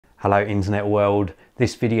Hello internet world,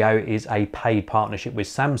 this video is a paid partnership with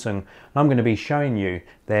Samsung and I'm going to be showing you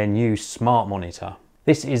their new smart monitor.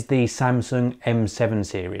 This is the Samsung M7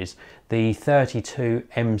 series, the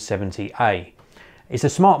 32M70A. It's a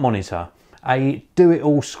smart monitor, a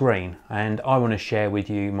do-it-all screen, and I want to share with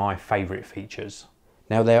you my favourite features.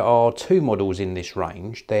 Now there are two models in this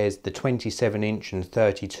range. There's the 27-inch and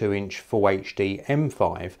 32-inch Full HD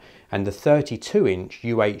M5 and the 32-inch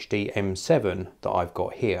UHD M7 that I've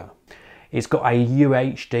got here. It's got a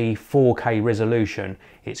UHD 4K resolution.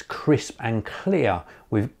 It's crisp and clear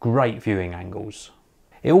with great viewing angles.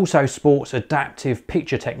 It also sports adaptive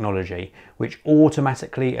picture technology, which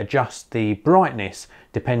automatically adjusts the brightness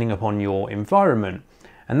depending upon your environment,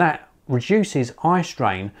 and that reduces eye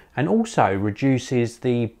strain and also reduces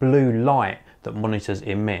the blue light that monitors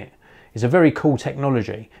emit. It's a very cool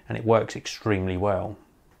technology and it works extremely well.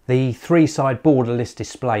 The three-side borderless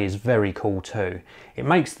display is very cool too. It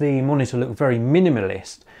makes the monitor look very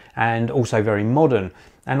minimalist and also very modern,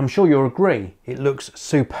 and I'm sure you'll agree it looks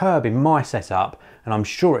superb in my setup and I'm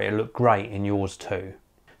sure it'll look great in yours too.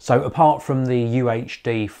 So apart from the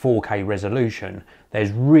UHD 4K resolution,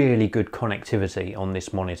 there's really good connectivity on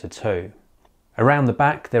this monitor too. Around the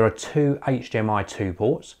back there are two HDMI 2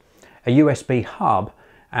 ports, a USB hub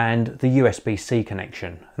and the USB-C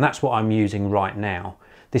connection, and that's what I'm using right now.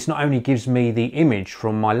 This not only gives me the image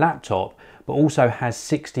from my laptop, but also has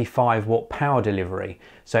 65 watt power delivery,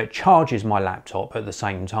 so it charges my laptop at the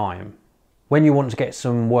same time. When you want to get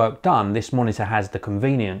some work done, this monitor has the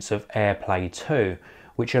convenience of AirPlay 2,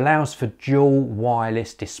 which allows for dual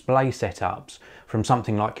wireless display setups from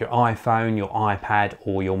something like your iPhone, your iPad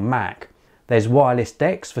or your Mac. There's wireless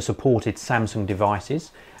DeX for supported Samsung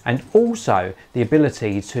devices and also the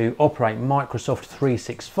ability to operate Microsoft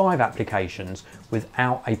 365 applications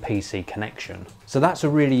without a PC connection. So that's a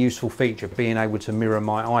really useful feature, being able to mirror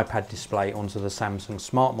my iPad display onto the Samsung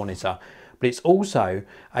smart monitor, but it's also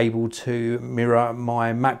able to mirror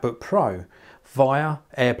my MacBook Pro via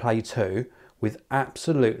AirPlay 2 with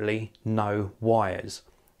absolutely no wires.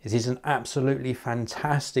 It is an absolutely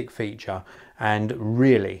fantastic feature and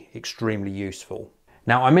really extremely useful.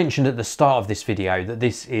 Now I mentioned at the start of this video that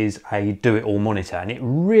this is a do-it-all monitor, and it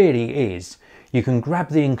really is. You can grab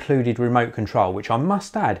the included remote control, which I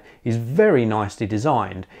must add is very nicely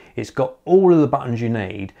designed. It's got all of the buttons you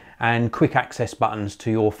need and quick access buttons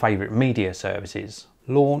to your favourite media services.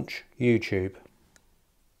 Launch YouTube.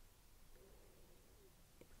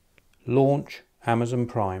 Launch Amazon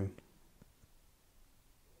Prime.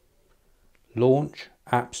 Launch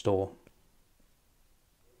App Store.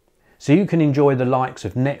 So you can enjoy the likes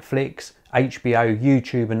of Netflix, HBO,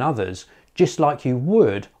 YouTube and others just like you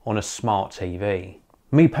would on a smart TV.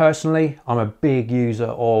 Me personally, I'm a big user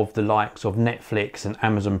of the likes of Netflix and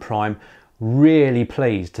Amazon Prime. Really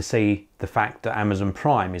pleased to see the fact that Amazon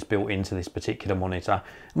Prime is built into this particular monitor.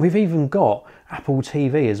 And we've even got Apple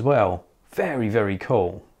TV as well. Very, very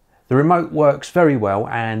cool. The remote works very well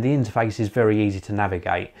and the interface is very easy to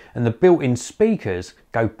navigate, and the built-in speakers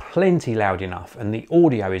go plenty loud enough and the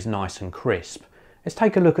audio is nice and crisp. Let's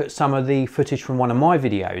take a look at some of the footage from one of my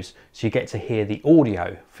videos so you get to hear the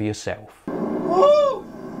audio for yourself. Woo!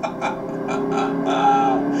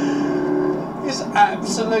 It's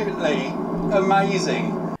absolutely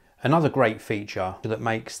amazing. Another great feature that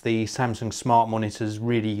makes the Samsung smart monitors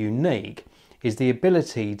really unique is the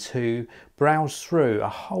ability to browse through a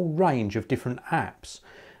whole range of different apps.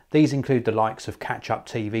 These include the likes of catch-up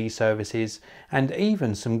TV services and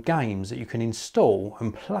even some games that you can install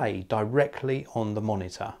and play directly on the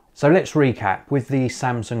monitor. So let's recap. With the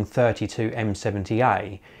Samsung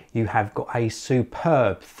 32M70A, you have got a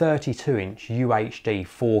superb 32-inch UHD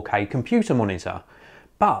 4K computer monitor,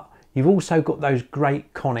 but you've also got those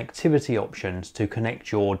great connectivity options to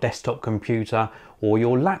connect your desktop computer or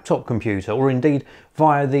your laptop computer, or indeed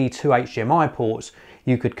via the two HDMI ports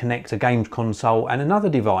you could connect a games console and another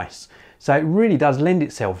device. So it really does lend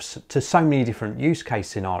itself to so many different use case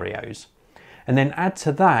scenarios. And then add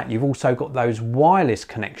to that, you've also got those wireless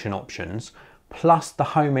connection options plus the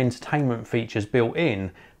home entertainment features built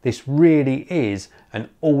in. This really is an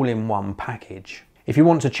all-in-one package. If you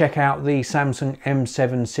want to check out the Samsung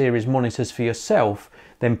M7 series monitors for yourself,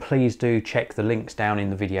 then please do check the links down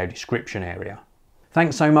in the video description area.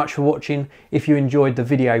 Thanks so much for watching. If you enjoyed the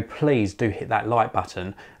video, please do hit that like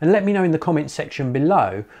button and let me know in the comments section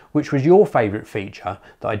below which was your favourite feature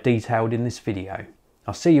that I detailed in this video.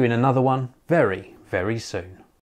 I'll see you in another one very, very soon.